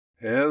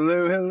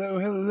Hello, hello,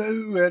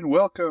 hello, and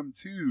welcome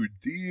to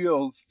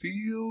Deals,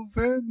 Steals,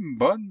 and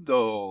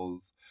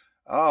Bundles.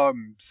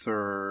 I'm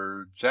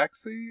Sir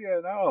Jaxxy,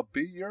 and I'll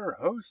be your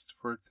host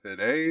for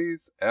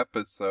today's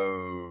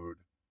episode.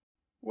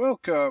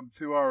 Welcome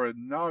to our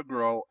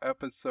inaugural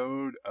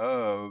episode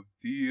of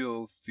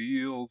Deals,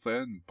 Steals,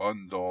 and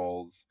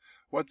Bundles.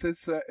 What this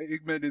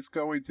segment is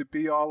going to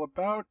be all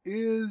about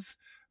is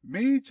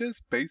me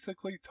just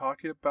basically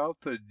talking about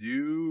the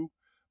new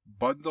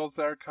bundles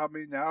that are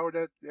coming out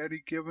at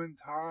any given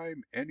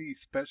time, any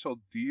special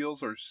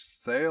deals or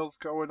sales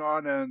going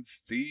on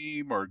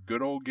Steam or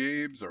Good Old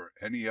Games or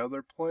any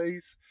other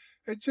place.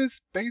 And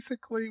just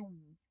basically,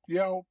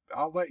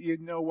 I'll let you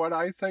know what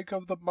I think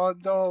of the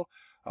bundle.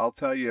 I'll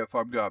tell you if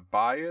I'm going to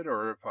buy it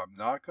or if I'm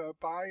not going to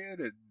buy it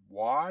and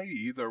why,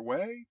 either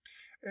way.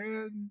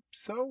 And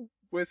so,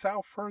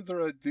 without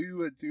further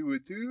ado,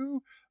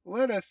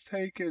 let us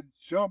take a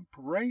jump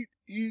right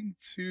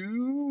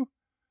into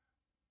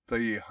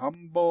the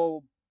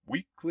humble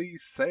weekly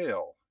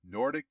sale,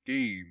 Nordic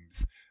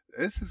Games.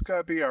 This is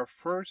going to be our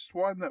first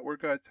one that we're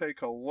going to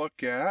take a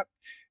look at.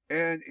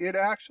 And it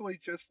actually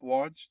just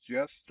launched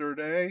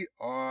yesterday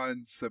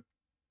on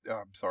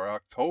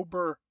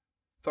October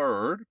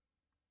 3rd.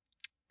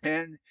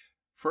 And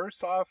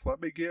first off, let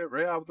me get it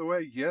right out of the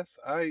way. Yes,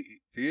 I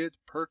did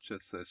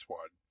purchase this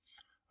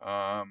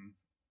one.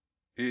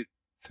 It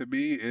to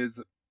me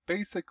is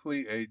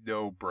basically a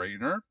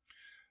no-brainer.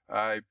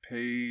 I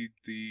paid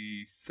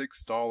the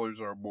 $6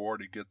 or more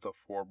to get the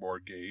 4 more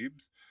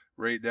games.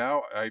 Right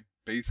now, I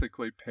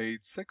basically paid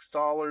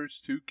 $6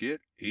 to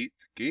get 8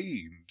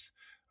 games.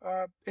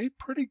 8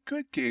 pretty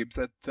good games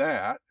at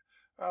that.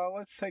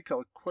 Let's take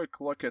a quick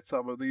look at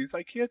some of these.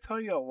 I can't tell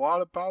you a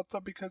lot about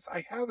them because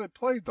I haven't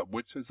played them,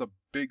 which is a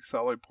big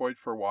selling point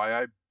for why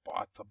I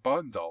bought the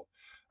bundle.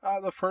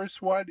 The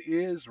first one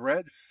is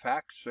Red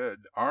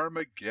Faction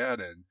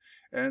Armageddon,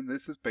 and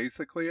this is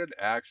basically an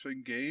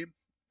action game,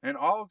 and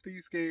all of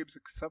these games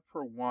except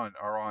for one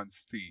are on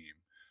Steam.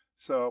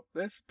 So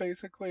this is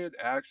basically an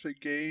action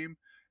game,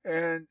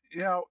 and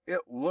it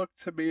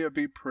looked to me to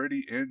be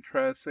pretty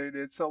interesting.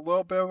 It's a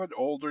little bit of an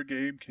older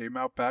game, came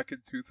out back in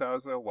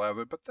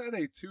 2011, but that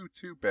ain't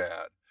too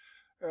bad.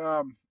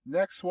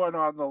 Next one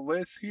on the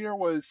list here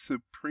was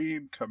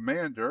Supreme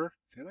Commander.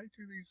 Did I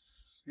do these?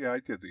 Yeah, I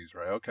did these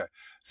right. Okay.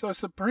 So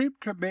Supreme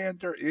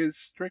Commander is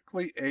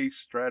strictly a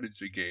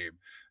strategy game.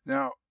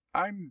 Now,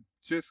 I'm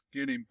just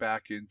getting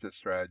back into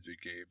strategy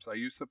games. I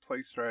used to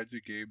play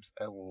strategy games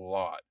a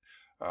lot.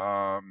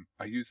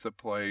 I used to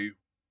play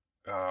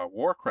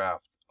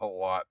Warcraft a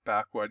lot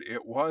back when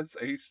it was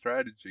a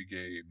strategy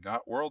game.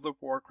 Not World of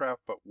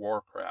Warcraft, but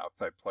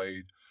Warcraft. I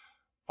played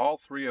all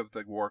 3 of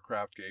the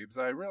Warcraft games.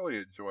 I really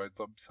enjoyed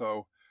them,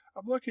 so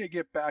I'm looking to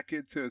get back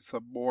into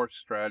some more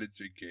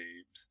strategy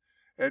games.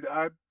 And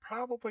I'm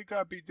probably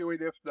going to be doing,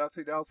 if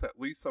nothing else, at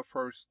least a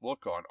first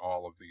look on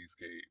all of these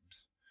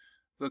games.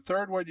 The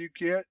third one you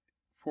get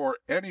for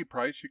any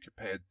price, you can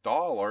pay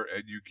 $1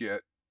 and you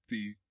get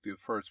the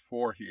first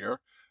 4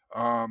 here,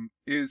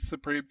 is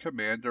Supreme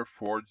Commander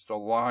Forged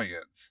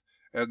Alliance.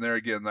 And there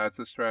again, that's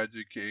a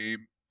strategy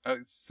game.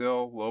 It's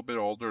still a little bit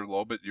older, a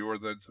little bit newer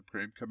than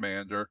Supreme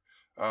Commander.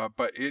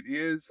 But it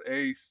is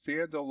a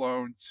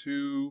standalone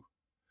to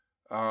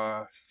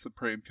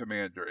Supreme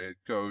Commander. It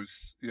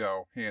goes,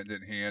 hand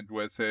in hand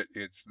with it.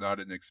 It's not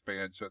an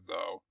expansion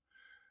though.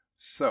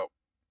 So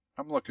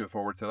I'm looking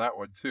forward to that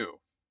one too.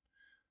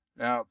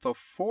 Now the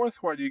fourth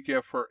one you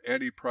get for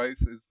any price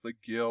is the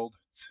Guild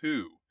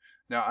 2.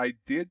 Now I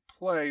did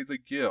play the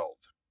Guild,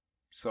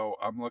 so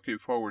I'm looking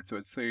forward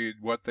to seeing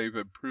what they've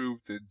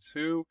improved in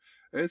 2.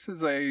 This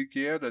is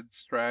again a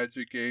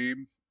strategy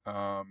game.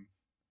 A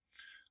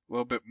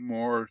little bit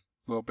more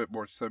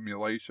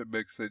simulation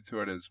mixed into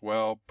it as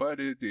well, but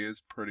it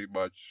is pretty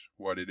much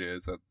what it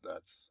is, and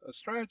that's a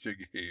strategy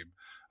game.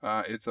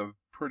 It's a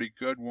pretty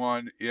good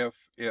one if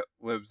it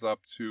lives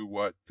up to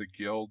what the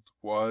guild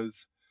was.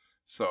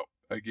 So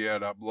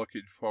again, I'm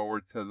looking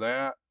forward to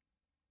that.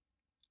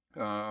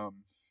 Um,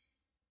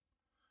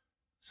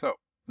 so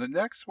the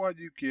next one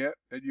you get,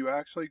 and you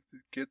actually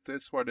get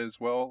this one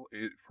as well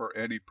for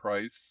any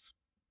price.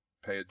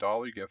 Pay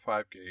 $1, you get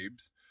 5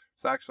 games.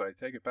 So actually, I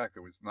take it back.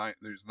 There's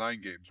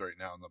 9 games right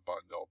now in the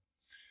bundle.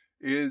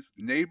 Is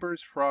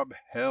Neighbors from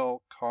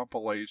Hell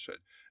compilation.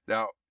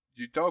 Now,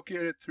 you don't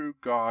get it through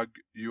GOG,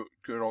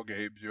 Good Old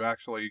Games. You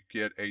actually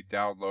get a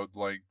download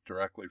link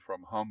directly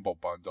from Humble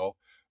Bundle.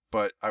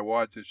 But I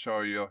wanted to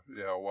show you,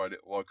 what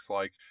it looks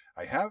like.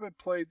 I haven't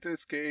played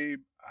this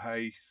game.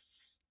 I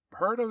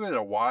heard of it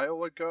a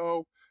while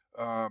ago.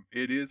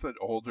 It is an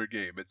older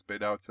game. It's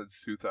been out since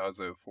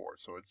 2004,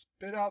 so it's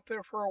been out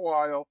there for a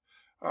while.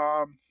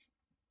 Um,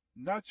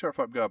 Not sure if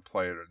I'm going to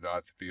play it or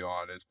not, to be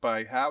honest, but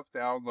I have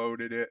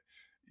downloaded it.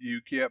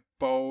 You get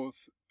both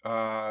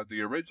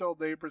the original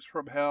Neighbors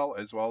from Hell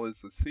as well as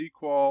the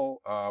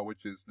sequel,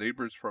 which is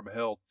Neighbors from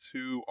Hell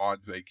 2 on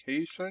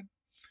Vacation.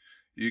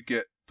 You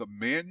get the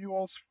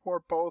manuals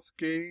for both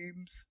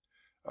games.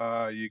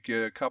 You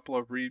get a couple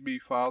of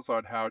README files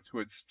on how to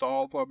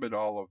install them and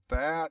all of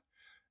that.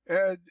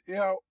 And,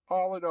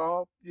 all in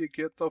all, you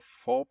get the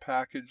full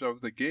package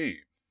of the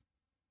game.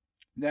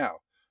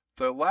 Now,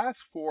 the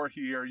last four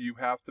here you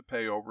have to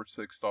pay over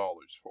 $6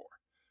 for.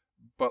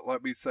 But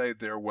let me say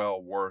they're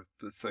well worth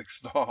the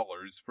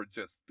 $6 for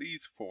just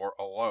these four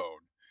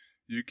alone.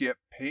 You get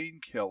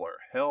Painkiller,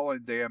 Hell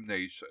and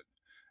Damnation.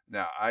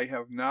 Now, I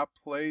have not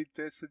played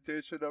this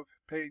edition of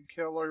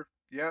Painkiller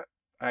yet.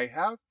 I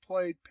have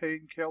played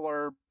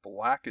Painkiller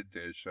Black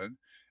Edition,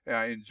 and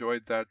I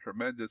enjoyed that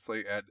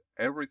tremendously. And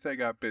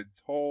everything I've been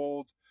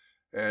told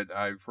and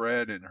I've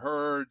read and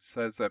heard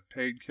says that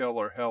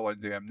Painkiller, Hell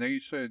and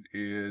Damnation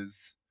is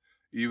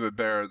even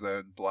better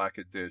than Black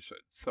Edition.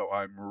 So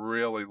I'm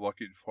really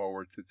looking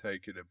forward to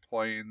taking and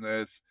playing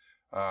this.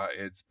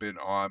 It's been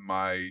on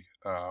my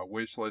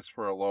wish list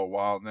for a little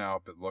while now.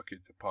 I've been looking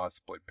to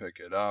possibly pick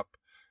it up,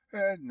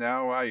 and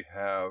now I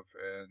have.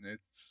 And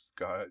it's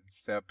got,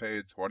 instead of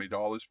paying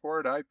 $20 for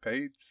it, I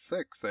paid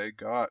six. I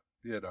got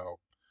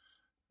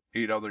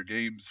 8 other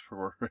games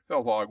for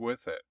along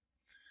with it.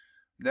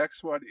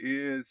 Next one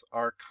is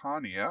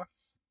Arcania,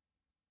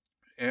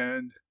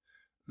 and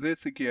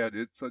this again,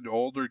 it's an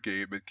older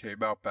game. It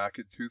came out back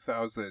in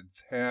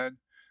 2010.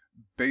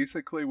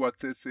 Basically, what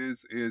this is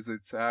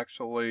it's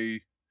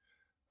actually,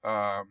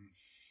 um,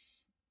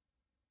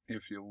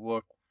 if you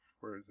look,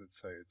 where does it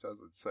say? It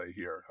doesn't say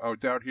here. Oh,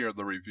 down here in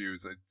the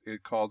reviews,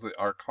 it calls it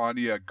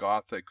Arcania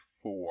Gothic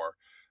 4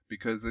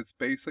 because it's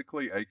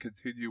basically a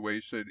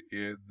continuation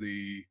in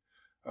the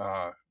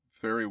uh,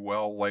 very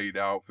well laid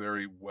out,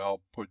 very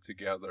well put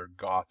together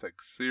Gothic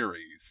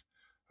series.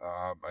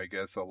 I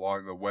guess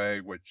along the way,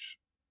 which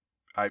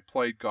I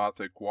played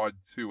Gothic 1,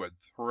 2, and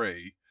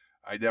 3.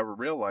 I never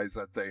realized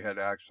that they had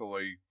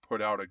actually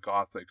put out a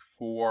Gothic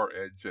 4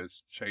 and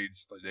just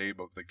changed the name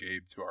of the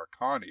game to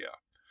Arcania.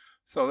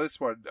 So this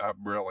one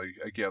I'm really,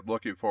 again,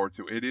 looking forward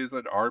to. It is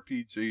an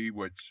RPG,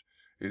 which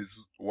is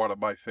one of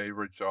my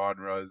favorite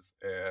genres,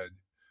 and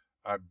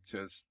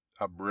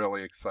I'm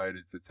really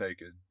excited to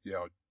take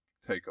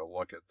a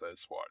look at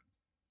this one.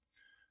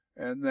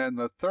 And then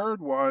the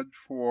third one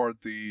for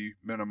the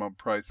minimum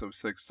price of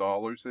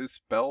 $6 is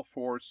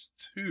Spellforce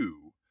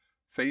 2,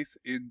 Faith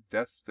in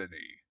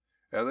Destiny.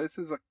 Now this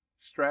is a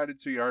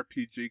strategy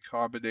RPG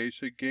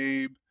combination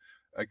game.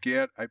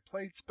 Again, I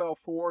played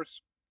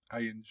Spellforce. I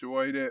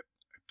enjoyed it.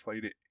 I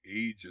played it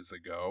ages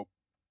ago.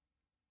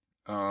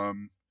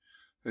 Um,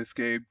 this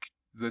game,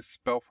 this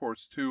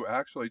Spellforce 2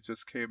 actually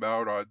just came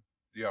out on,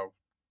 you know,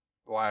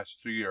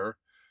 last year.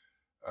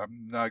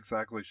 I'm not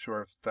exactly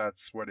sure if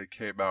that's when it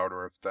came out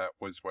or if that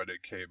was when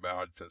it came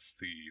out to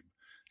Steam.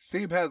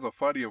 Steam has a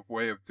funny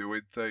way of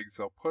doing things.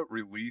 They'll put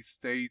release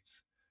dates,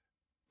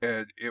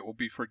 and it will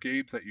be for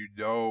games that you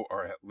know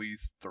are at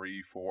least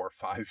 3, 4,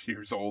 5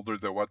 years older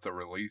than what the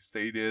release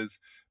date is,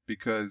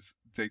 because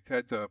they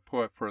tend to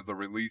put for the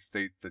release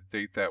date the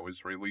date that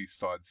was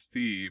released on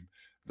Steam,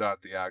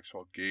 not the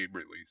actual game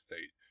release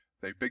date.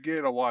 They've been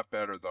getting a lot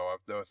better though.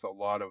 I've noticed a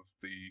lot of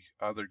the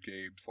other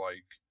games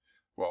like,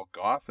 well,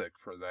 Gothic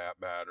for that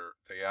matter,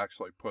 they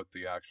actually put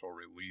the actual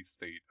release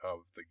date of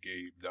the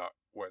game, not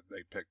when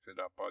they picked it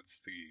up on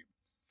Steam.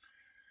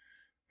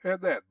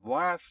 And then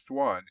last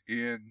one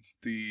in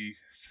the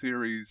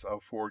series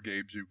of four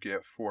games you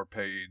get for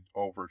paying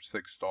over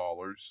 $6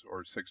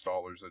 or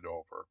 $6 and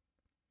over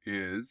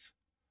is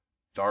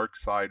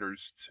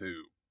Darksiders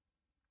 2.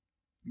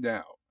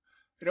 Now,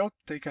 I don't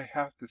think I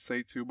have to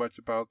say too much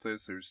about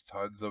this. There's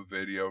tons of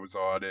videos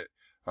on it.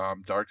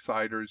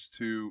 Darksiders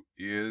 2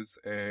 is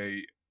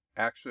a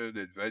action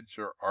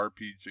adventure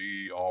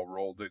RPG all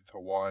rolled into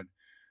one.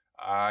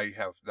 I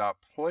have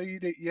not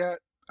played it yet.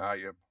 I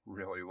am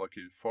really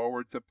looking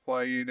forward to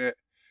playing it.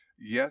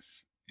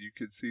 Yes, you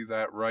can see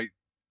that right.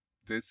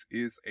 This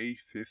is a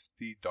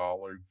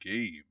 $50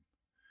 game,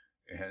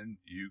 and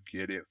you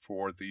get it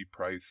for the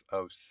price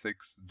of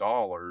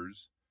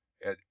 $6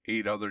 and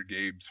 8 other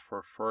games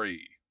for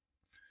free.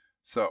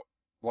 So,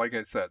 like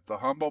I said, the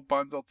Humble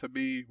Bundle to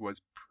me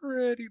was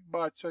pretty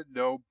much a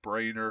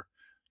no-brainer,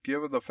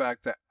 given the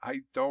fact that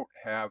I don't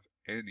have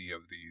any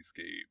of these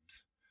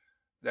games.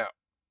 Now,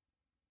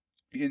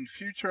 in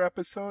future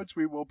episodes,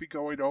 we will be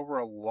going over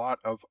a lot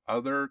of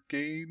other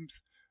games.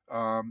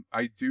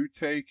 I do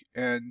take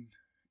and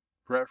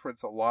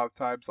reference a lot of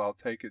times, I'll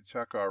take and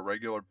check on a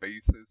regular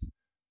basis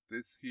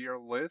this here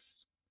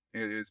list.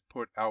 It is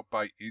put out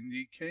by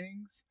Indie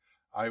Kings.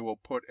 I will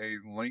put a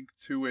link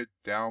to it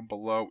down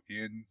below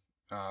in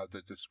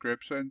the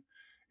description.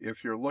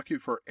 If you're looking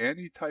for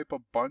any type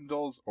of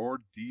bundles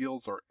or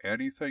deals or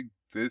anything,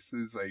 this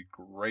is a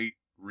great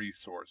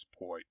resource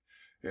point.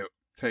 It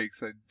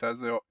takes it does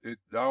it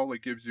not only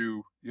gives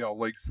you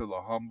links to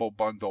the Humble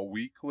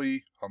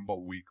Weekly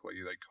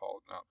they call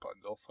it, not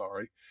bundle,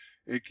 sorry.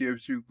 It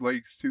gives you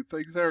links to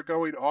things that are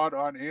going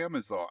on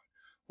Amazon.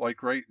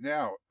 Like right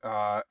now,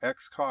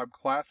 XCOM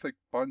Classic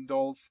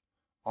bundles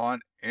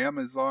on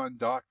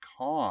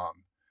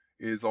Amazon.com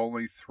is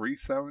only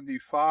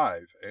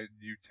 $3.75, and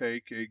you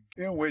take a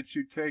in which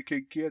you take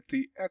and get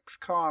the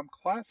XCOM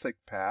Classic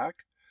pack,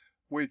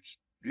 which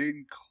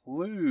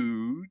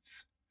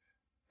includes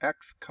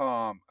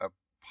XCOM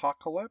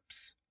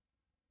Apocalypse,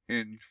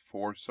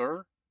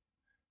 Enforcer,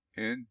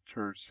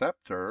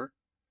 Interceptor,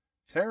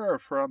 Terror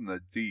from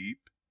the Deep,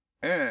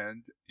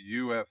 and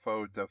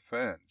UFO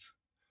Defense.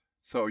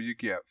 So you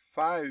get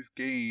 5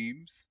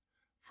 games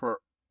for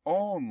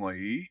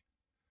only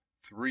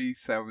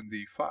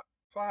 $375.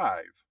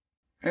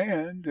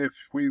 And if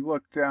we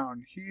look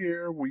down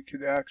here, we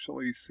could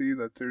actually see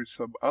that there's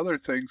some other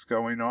things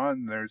going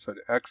on. There's an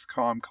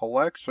XCOM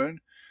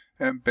collection,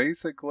 and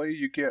basically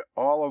you get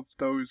all of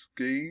those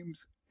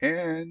games,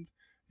 and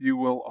you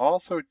will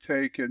also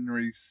take and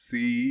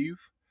receive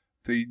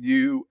the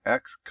new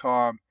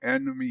XCOM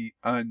Enemy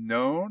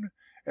Unknown,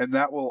 and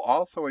that will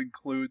also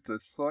include the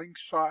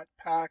Slingshot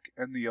Pack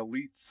and the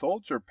Elite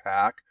Soldier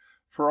Pack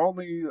for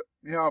only,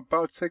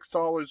 about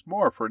 $6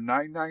 more. For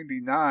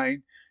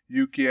 $9.99,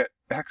 you get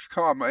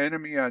XCOM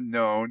Enemy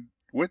Unknown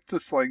with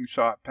the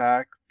Slingshot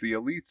Pack, the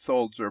Elite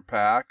Soldier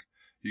Pack.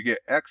 You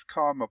get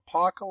XCOM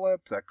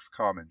Apocalypse,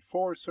 XCOM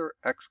Enforcer,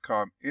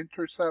 XCOM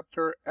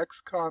Interceptor,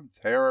 XCOM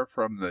Terror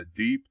from the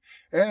Deep,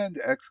 and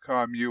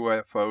XCOM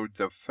UFO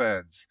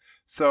Defense.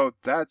 So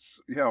that's,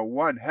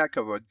 one heck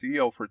of a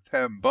deal for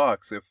 $10.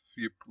 If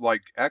you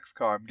like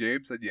XCOM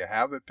games and you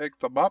haven't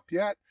picked them up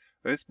yet,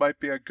 this might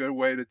be a good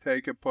way to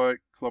take and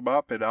put them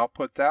up, and I'll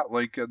put that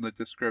link in the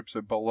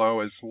description below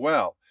as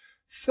well.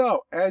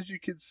 So, as you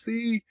can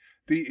see,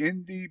 the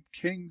Indie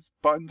Kings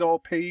bundle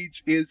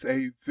page is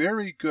a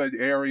very good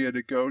area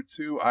to go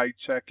to. I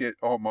check it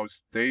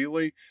almost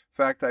daily. In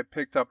fact, I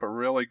picked up a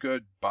really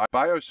good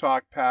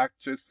Bioshock pack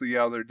just the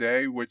other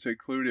day, which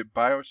included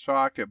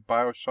Bioshock and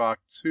Bioshock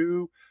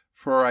 2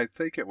 for, I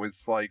think it was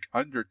like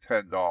under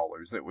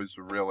 $10. It was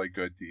a really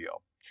good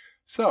deal.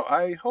 So,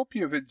 I hope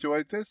you've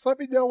enjoyed this. Let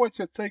me know what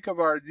you think of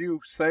our new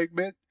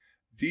segment,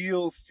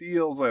 Deals,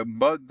 Steals, and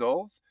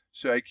Bundles.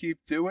 Should I keep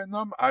doing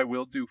them? I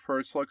will do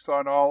first looks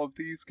on all of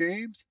these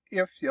games.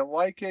 If you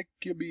like it,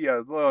 give me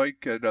a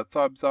like and a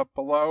thumbs up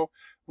below.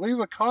 Leave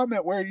a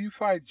comment where you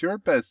find your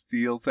best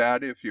deals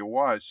at if you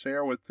want to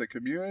share with the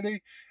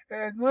community.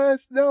 And let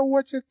us know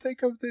what you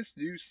think of this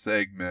new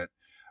segment.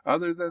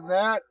 Other than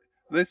that,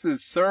 this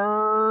is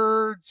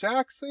Sir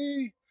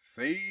Jaxxy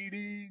fading.